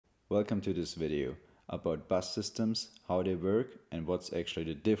Welcome to this video about bus systems, how they work and what's actually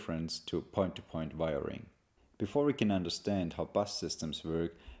the difference to point-to-point wiring. Before we can understand how bus systems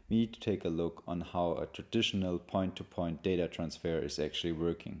work, we need to take a look on how a traditional point-to-point data transfer is actually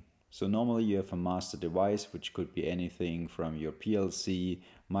working. So normally you have a master device, which could be anything from your PLC,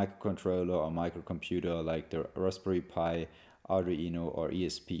 microcontroller or microcomputer like the Raspberry Pi, Arduino or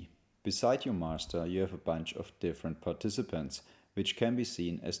ESP. Beside your master you have a bunch of different participants, which can be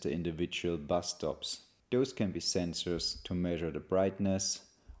seen as the individual bus stops. Those can be sensors to measure the brightness,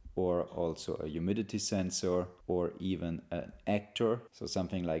 or also a humidity sensor, or even an actor, so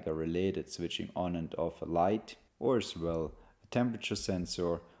something like a relay that's switching on and off a light, or as well a temperature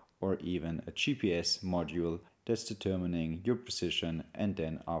sensor, or even a GPS module that's determining your position and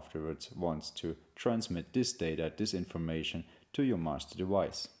then afterwards wants to transmit this data, this information to your master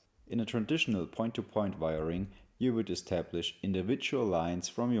device. In a traditional point-to-point wiring, you would establish individual lines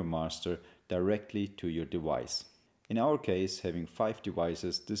from your master directly to your device. In our case, having 5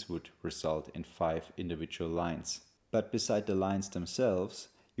 devices, this would result in 5 individual lines. But beside the lines themselves,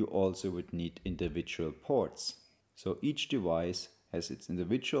 you also would need individual ports. So each device has its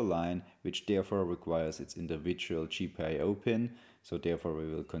individual line, which therefore requires its individual GPIO pin, so therefore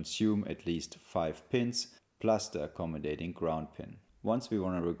we will consume at least 5 pins plus the accommodating ground pin. Once we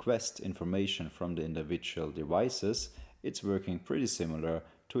want to request information from the individual devices, it's working pretty similar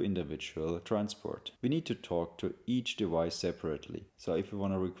to individual transport. We need to talk to each device separately. So if we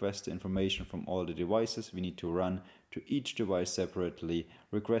want to request information from all the devices, we need to run to each device separately,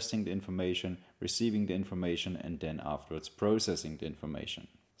 requesting the information, receiving the information, and then afterwards processing the information.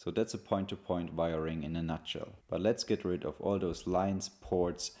 So that's a point-to-point wiring in a nutshell. But let's get rid of all those lines,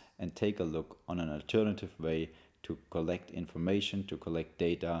 ports, and take a look on an alternative way to collect information, to collect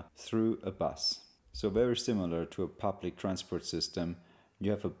data through a bus. So very similar to a public transport system,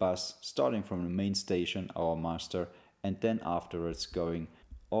 you have a bus starting from the main station, our master, and then afterwards going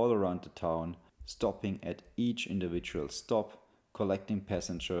all around the town, stopping at each individual stop, collecting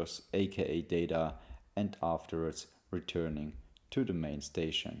passengers, aka data, and afterwards returning to the main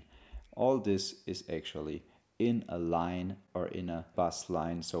station. All this is actually in a line or in a bus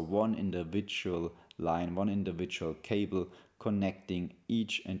line, so one individual line, one individual cable connecting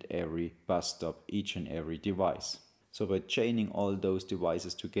each and every bus stop, each and every device. So by chaining all those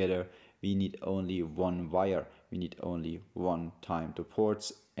devices together, we need only one wire, we need only one time to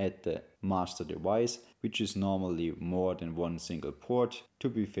ports at the master device, which is normally more than one single port. To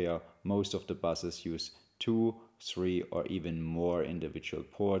be fair, most of the buses use 2, 3 or even more individual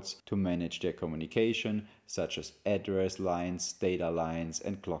ports to manage their communication, such as address lines, data lines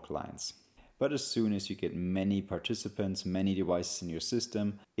and clock lines. But as soon as you get many participants, many devices in your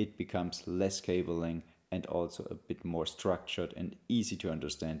system, it becomes less cabling and also a bit more structured and easy to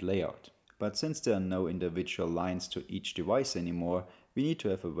understand layout. But since there are no individual lines to each device anymore, we need to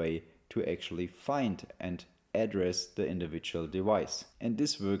have a way to actually find and address the individual device. And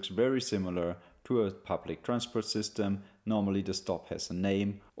this works very similar to a public transport system. Normally the stop has a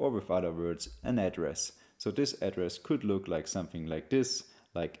name, or with other words, an address. So this address could look like something like this,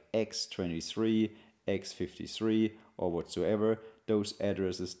 like X23, X53 or whatsoever. Those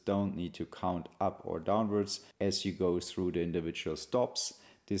addresses don't need to count up or downwards as you go through the individual stops.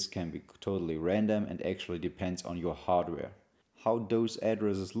 This can be totally random and actually depends on your hardware. How those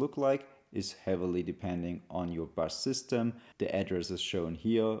addresses look like is heavily depending on your bus system. The addresses shown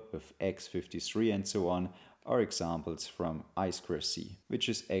here with X53 and so on are examples from I2C, which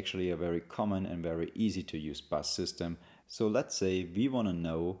is actually a very common and very easy to use bus system. So let's say we want to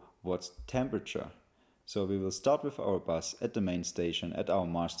know what's temperature. So we will start with our bus at the main station at our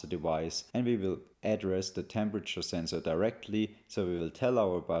master device, and we will address the temperature sensor directly. So we will tell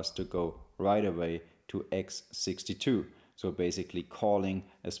our bus to go right away to X62. So basically calling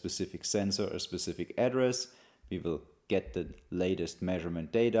a specific sensor, a specific address. We will get the latest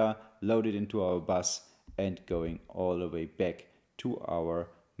measurement data, load it into our bus and going all the way back to our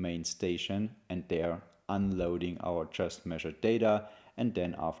main station and there unloading our just measured data and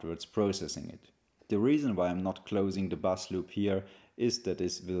then afterwards processing it. The reason why I'm not closing the bus loop here is that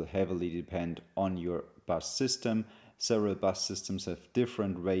this will heavily depend on your bus system. Several bus systems have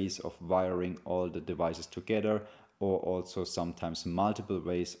different ways of wiring all the devices together, or also sometimes multiple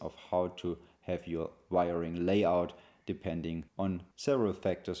ways of how to have your wiring layout depending on several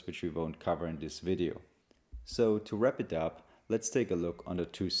factors which we won't cover in this video. So to wrap it up, let's take a look on the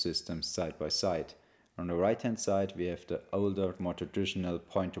two systems side by side. On the right hand side we have the older, more traditional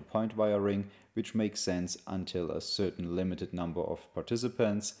point-to-point wiring, which makes sense until a certain limited number of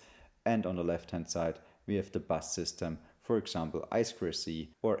participants, and on the left hand side we have the bus system for example I2C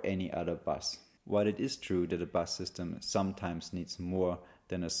or any other bus. While it is true that a bus system sometimes needs more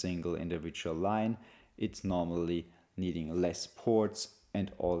than a single individual line, it's normally needing less ports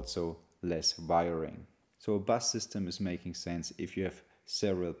and also less wiring. So a bus system is making sense if you have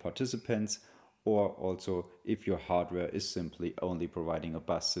several participants, or also if your hardware is simply only providing a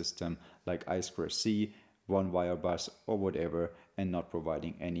bus system like I2C, one wire bus or whatever, and not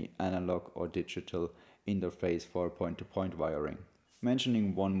providing any analog or digital interface for point-to-point wiring.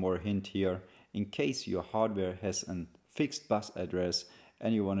 Mentioning one more hint here, in case your hardware has a fixed bus address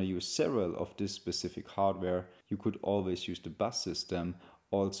and you want to use several of this specific hardware, you could always use the bus system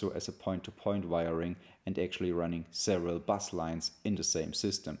also as a point-to-point wiring and actually running several bus lines in the same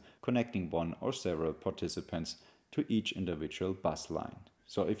system, connecting one or several participants to each individual bus line.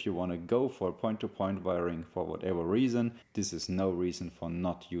 So if you want to go for point-to-point wiring for whatever reason, this is no reason for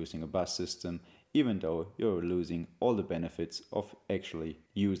not using a bus system, even though you're losing all the benefits of actually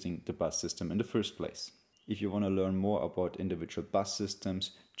using the bus system in the first place. If you want to learn more about individual bus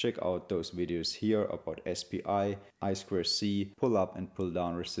systems, check out those videos here about SPI, I2C, pull up and pull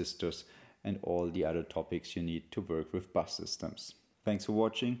down resistors, and all the other topics you need to work with bus systems. Thanks for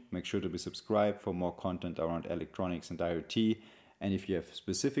watching. Make sure to be subscribed for more content around electronics and IoT. And if you have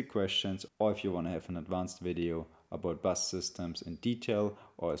specific questions, or if you want to have an advanced video about bus systems in detail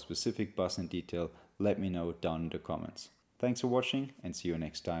or a specific bus in detail, let me know down in the comments. Thanks for watching and see you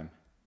next time.